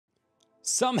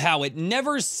Somehow it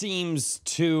never seems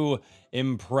to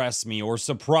impress me or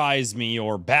surprise me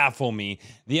or baffle me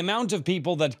the amount of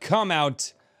people that come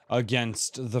out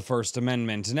against the First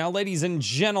Amendment. Now, ladies and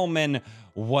gentlemen,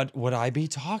 what would I be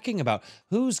talking about?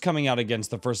 Who's coming out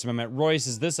against the First Amendment? Royce,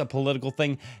 is this a political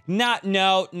thing? No,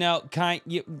 I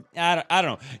don't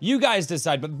know. You guys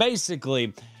decide, but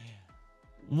basically,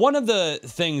 one of the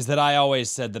things that I always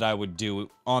said that I would do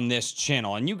on this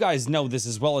channel, and you guys know this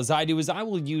as well as I do, is I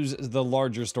will use the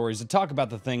larger stories to talk about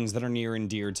the things that are near and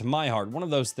dear to my heart. One of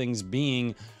those things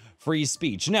being free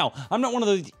speech. Now, I'm not one of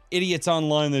the idiots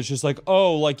online that's just like,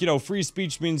 oh, like, you know, free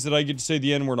speech means that I get to say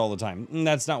the N-word all the time. And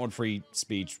that's not what free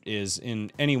speech is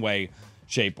in any way,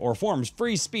 shape, or forms.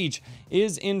 Free speech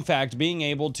is, in fact, being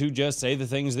able to just say the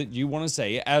things that you want to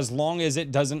say as long as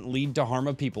it doesn't lead to harm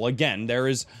of people. Again,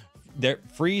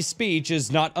 free speech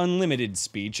is not unlimited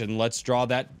speech, and let's draw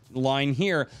that line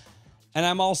here. And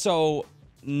I'm also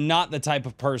not the type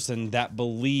of person that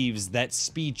believes that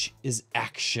speech is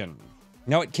action.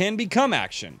 Now, it can become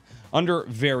action under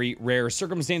very rare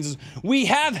circumstances. We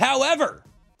have, however,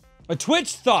 a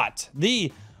Twitch thought,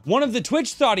 one of the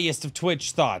Twitch thoughtiest of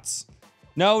Twitch thoughts.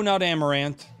 No, not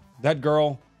Amaranth, that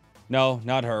girl. No,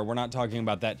 not her. We're not talking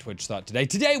about that Twitch thought today.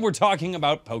 Today, we're talking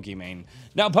about Pokimane.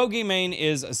 Now, Pokimane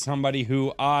is somebody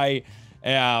who I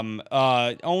am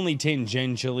only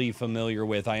tangentially familiar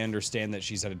with. I understand that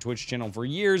she's had a Twitch channel for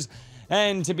years,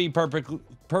 and to be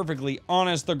perfectly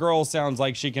honest, the girl sounds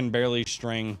like she can barely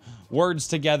string words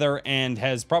together and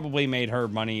has probably made her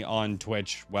money on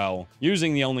Twitch, well,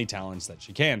 using the only talents that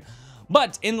she can.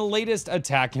 But in the latest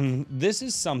attack, and this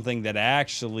is something that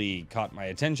actually caught my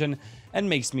attention and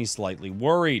makes me slightly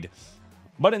worried.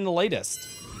 But in the latest,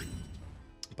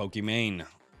 Pokimane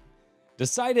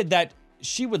decided that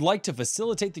she would like to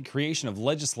facilitate the creation of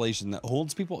legislation that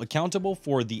holds people accountable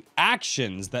for the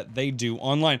actions that they do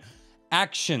online.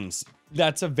 Actions,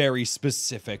 that's a very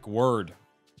specific word.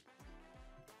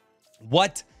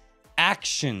 What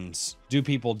actions do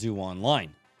people do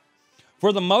online?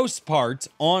 For the most part,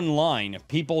 online,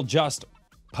 people just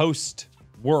post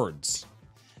words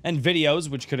and videos,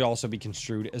 which could also be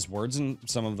construed as words, and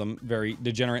some of them very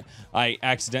degenerate. I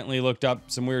accidentally looked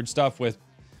up some weird stuff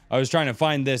I was trying to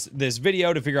find this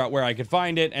video to figure out where I could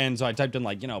find it, and so I typed in,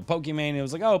 like, you know, Pokimane, and it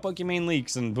was like, oh, Pokimane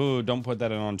leaks, and boo, don't put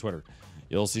that in on Twitter.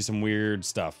 You'll see some weird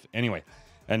stuff. Anyway,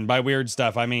 and by weird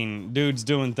stuff, I mean dudes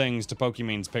doing things to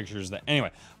Pokimane's pictures that,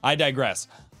 anyway, I digress.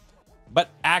 But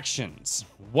actions.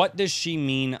 What does she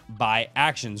mean by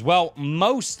actions? Well,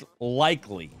 most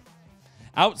likely,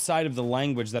 outside of the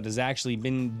language that has actually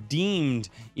been deemed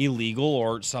illegal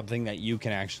or something that you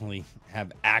can actually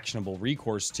have actionable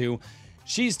recourse to,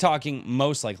 she's talking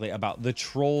most likely about the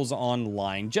trolls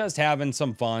online, just having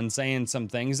some fun, saying some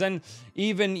things, and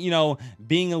even, you know,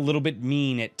 being a little bit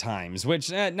mean at times,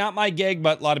 which, not my gig,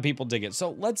 but a lot of people dig it.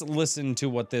 So let's listen to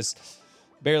what this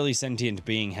barely sentient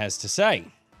being has to say.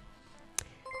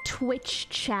 Twitch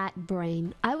chat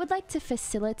brain. I would like to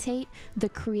facilitate the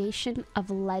creation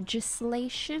of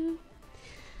legislation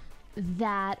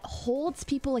that holds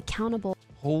people accountable.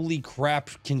 Holy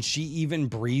crap, can she even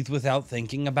breathe without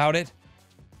thinking about it?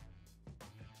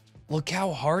 Look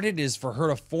how hard it is for her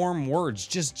to form words.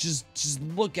 Just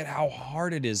look at how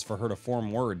hard it is for her to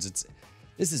form words.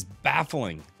 This is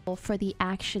baffling. For the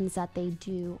actions that they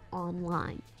do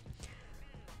online.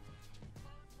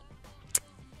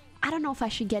 I don't know if I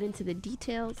should get into the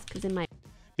details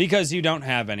because you don't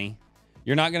have any.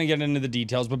 You're not going to get into the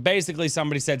details, but basically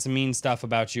somebody said some mean stuff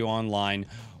about you online,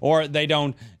 or they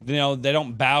don't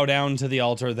bow down to the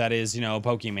altar that is, you know,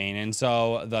 Pokimane, and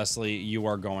so thusly you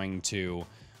are going to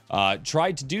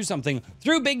try to do something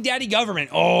through Big Daddy Government.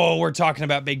 Oh, we're talking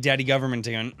about Big Daddy Government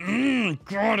again.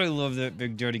 God, I love that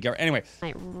Big Daddy Government. Anyway.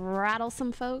 Might rattle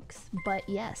some folks, but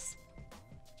yes.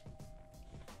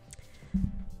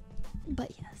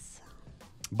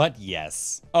 But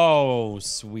yes. Oh,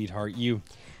 sweetheart, you're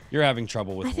having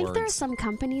trouble with words. I think there are some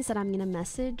companies that I'm going to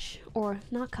message, or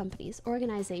not companies,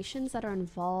 organizations that are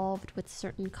involved with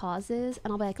certain causes,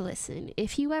 and I'll be like, listen,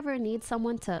 if you ever need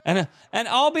someone to... And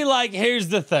I'll be like, here's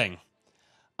the thing.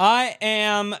 I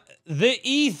am the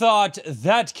e-thought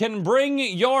that can bring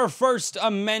your First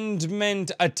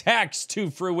Amendment attacks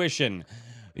to fruition.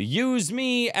 Use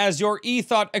me as your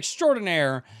e-thought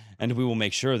extraordinaire, and we will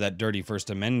make sure that dirty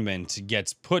First Amendment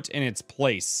gets put in its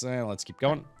place. Let's keep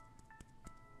going.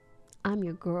 I'm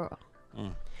your girl.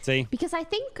 See? Because I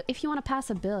think if you want to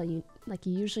pass a bill, you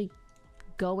usually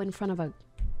go in front of a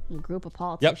group of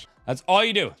politicians. Yep, that's all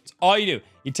you do. That's all you do.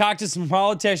 You talk to some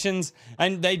politicians,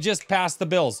 and they just pass the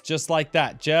bills, just like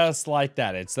that. Just like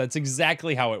that. That's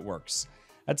exactly how it works.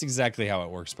 That's exactly how it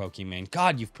works, Pokimane.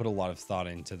 God, you've put a lot of thought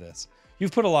into this.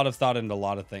 You've put a lot of thought into a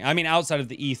lot of things. I mean, outside of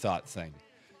the e-thought thing.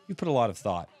 You put a lot of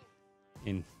thought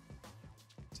into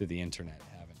the internet,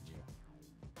 haven't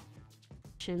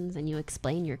you? And you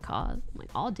explain your cause. I'm like,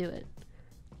 I'll do it.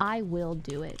 I will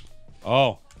do it.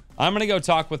 Oh, I'm going to go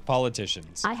talk with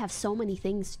politicians. I have so many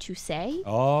things to say.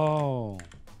 Oh,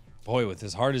 boy, with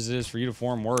as hard as it is for you to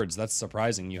form words, that's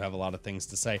surprising. You have a lot of things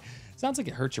to say. Sounds like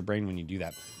it hurts your brain when you do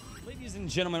that. Ladies and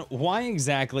gentlemen, why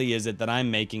exactly is it that I'm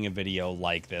making a video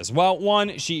like this? Well,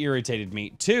 one, she irritated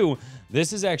me. Two,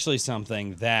 this is actually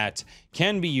something that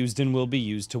can be used and will be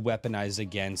used to weaponize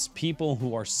against people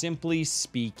who are simply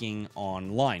speaking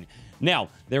online. Now,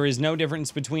 there is no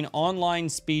difference between online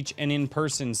speech and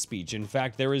in-person speech. In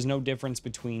fact, there is no difference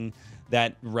between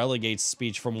that relegates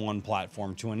speech from one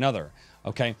platform to another,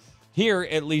 okay? Here,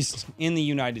 at least in the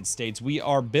United States, we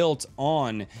are built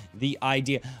on the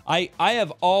idea. I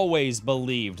have always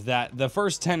believed that the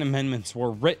first 10 amendments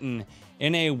were written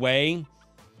in a way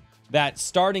that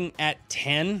starting at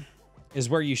 10 is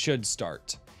where you should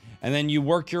start. And then you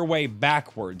work your way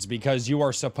backwards because you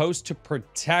are supposed to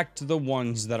protect the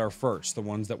ones that are first. The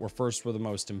ones that were first were the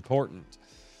most important.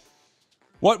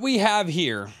 What we have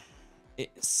here,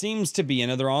 it seems to be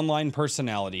another online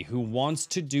personality who wants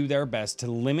to do their best to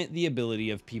limit the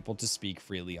ability of people to speak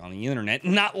freely on the internet.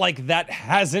 Not like that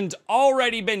hasn't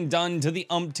already been done to the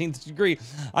umpteenth degree.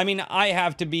 I mean, I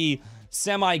have to be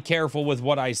semi-careful with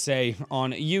what I say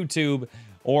on YouTube,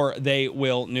 or they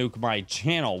will nuke my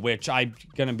channel, which I'm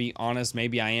gonna be honest,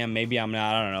 maybe I am, maybe I'm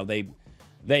not, I don't know.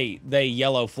 They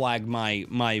yellow flag my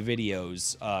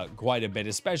videos quite a bit,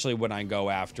 especially when I go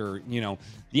after, you know,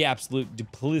 the absolute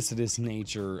duplicitous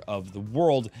nature of the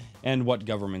world and what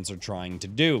governments are trying to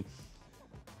do.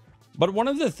 But one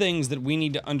of the things that we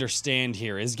need to understand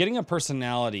here is getting a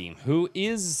personality who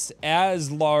is as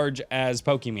large as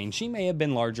Pokimane. She may have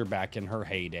been larger back in her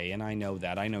heyday, and I know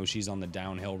that. I know she's on the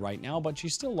downhill right now, but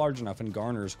she's still large enough and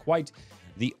garners quite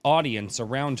the audience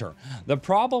around her. The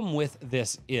problem with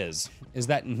this is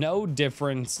that no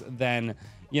difference than,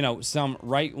 you know, some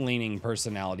right-leaning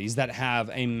personalities that have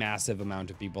a massive amount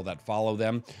of people that follow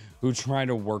them who try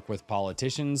to work with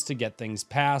politicians to get things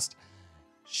passed.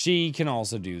 She can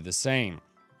also do the same.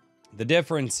 The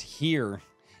difference here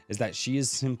is that she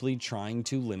is simply trying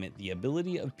to limit the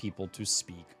ability of people to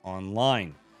speak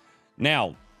online.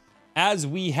 Now, as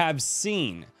we have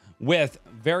seen with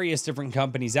various different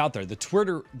companies out there, the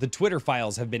Twitter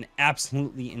files have been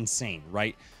absolutely insane,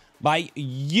 right? By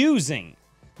using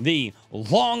the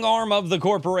long arm of the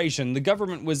corporation, the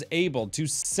government was able to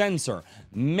censor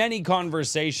many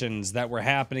conversations that were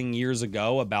happening years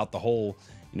ago about the whole,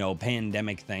 you know,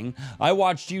 pandemic thing. I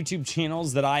watched YouTube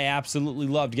channels that I absolutely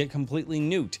loved get completely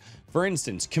nuked. For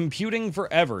instance, Computing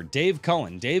Forever, Dave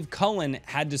Cullen. Dave Cullen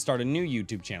had to start a new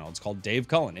YouTube channel. It's called Dave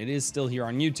Cullen. It is still here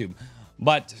on YouTube.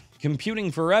 But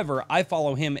Computing Forever, I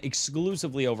follow him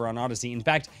exclusively over on Odyssey. In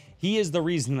fact, he is the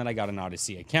reason that I got an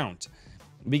Odyssey account.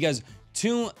 Because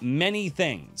too many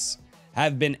things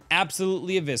have been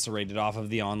absolutely eviscerated off of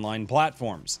the online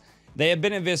platforms. They have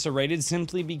been eviscerated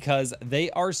simply because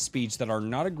they are speech that are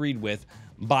not agreed with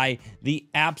by the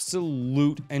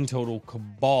absolute and total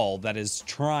cabal that is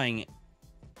trying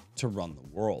to run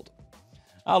the world.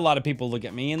 A lot of people look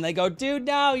at me and they go, dude,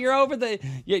 no, you're over the...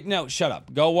 No, shut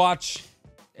up. Go watch.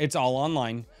 It's all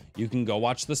online. You can go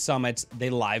watch the summits. They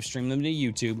live stream them to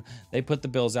YouTube. They put the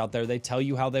bills out there. They tell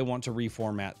you how they want to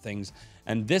reformat things.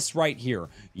 And this right here,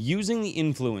 using the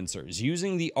influencers,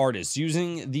 using the artists,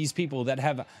 using these people that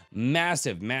have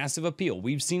massive, massive appeal.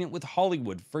 We've seen it with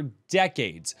Hollywood for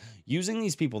decades. Using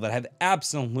these people that have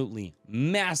absolutely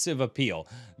massive appeal,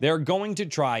 they're going to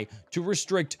try to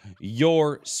restrict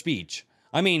your speech.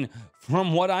 I mean,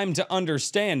 from what I'm to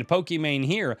understand, Pokimane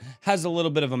here has a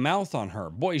little bit of a mouth on her.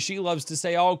 Boy, she loves to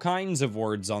say all kinds of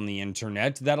words on the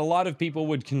internet that a lot of people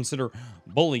would consider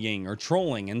bullying or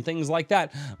trolling and things like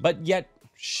that. But yet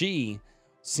she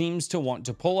seems to want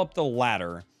to pull up the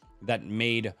ladder that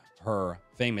made her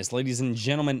famous. Ladies and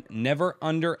gentlemen, never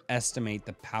underestimate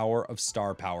the power of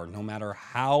star power. No matter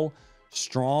how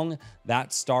strong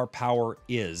that star power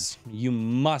is, you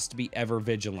must be ever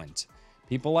vigilant.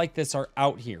 People like this are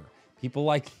out here. People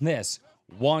like this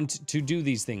want to do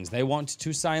these things. They want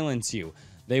to silence you.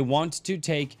 They want to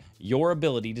take your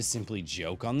ability to simply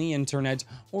joke on the internet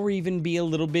or even be a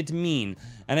little bit mean.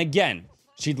 And again,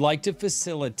 she'd like to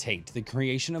facilitate the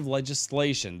creation of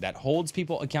legislation that holds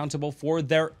people accountable for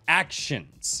their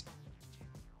actions.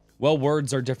 Well,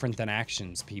 words are different than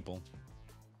actions, people.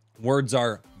 Words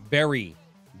are very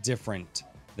different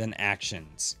than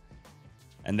actions.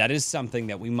 And that is something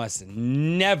that we must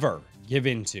never give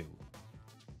into.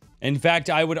 In fact,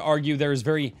 I would argue there's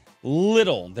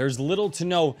little to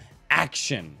no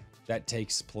action that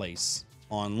takes place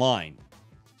online.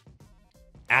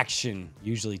 Action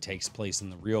usually takes place in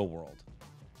the real world.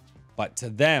 But to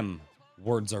them,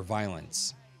 words are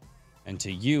violence. And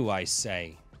to you, I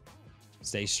say,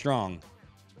 stay strong,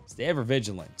 stay ever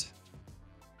vigilant.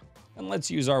 And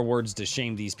let's use our words to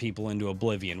shame these people into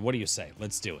oblivion. What do you say?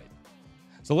 Let's do it.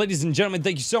 So ladies and gentlemen,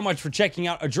 thank you so much for checking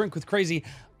out A Drink with Crazy.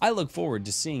 I look forward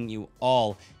to seeing you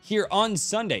all here on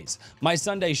Sundays. My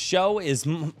Sunday show is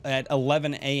at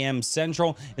 11 a.m.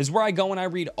 Central, is where I go and I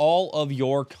read all of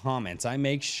your comments. I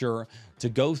make sure to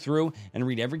go through and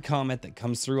read every comment that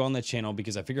comes through on the channel,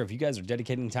 because I figure if you guys are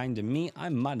dedicating time to me, I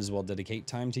might as well dedicate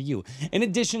time to you. In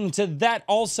addition to that,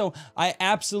 also, I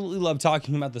absolutely love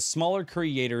talking about the smaller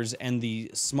creators and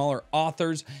the smaller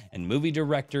authors and movie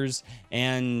directors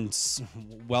and,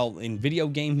 well, in video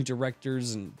game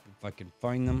directors, and if I can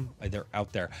find them, they're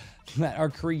out there, that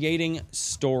are creating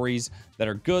stories that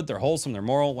are good, they're wholesome, they're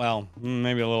moral, well,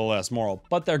 maybe a little less moral,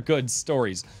 but they're good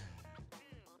stories.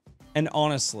 And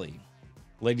honestly,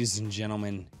 ladies and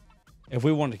gentlemen, if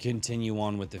we want to continue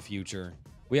on with the future,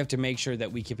 we have to make sure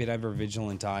that we keep an ever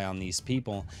vigilant eye on these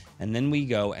people, and then we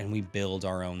go and we build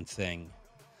our own thing.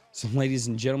 So ladies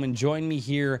and gentlemen, join me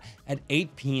here at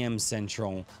 8 p.m.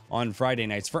 Central on Friday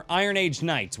nights for Iron Age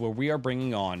Nights, where we are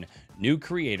bringing on new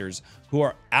creators who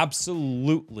are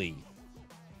absolutely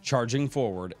charging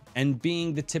forward and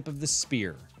being the tip of the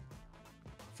spear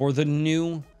for the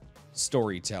new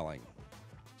storytelling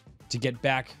to get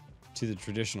back to the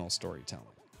traditional storytelling.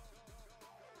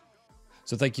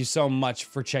 So thank you so much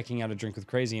for checking out A Drink with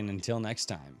Crazy, and until next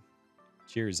time,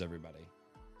 cheers everybody.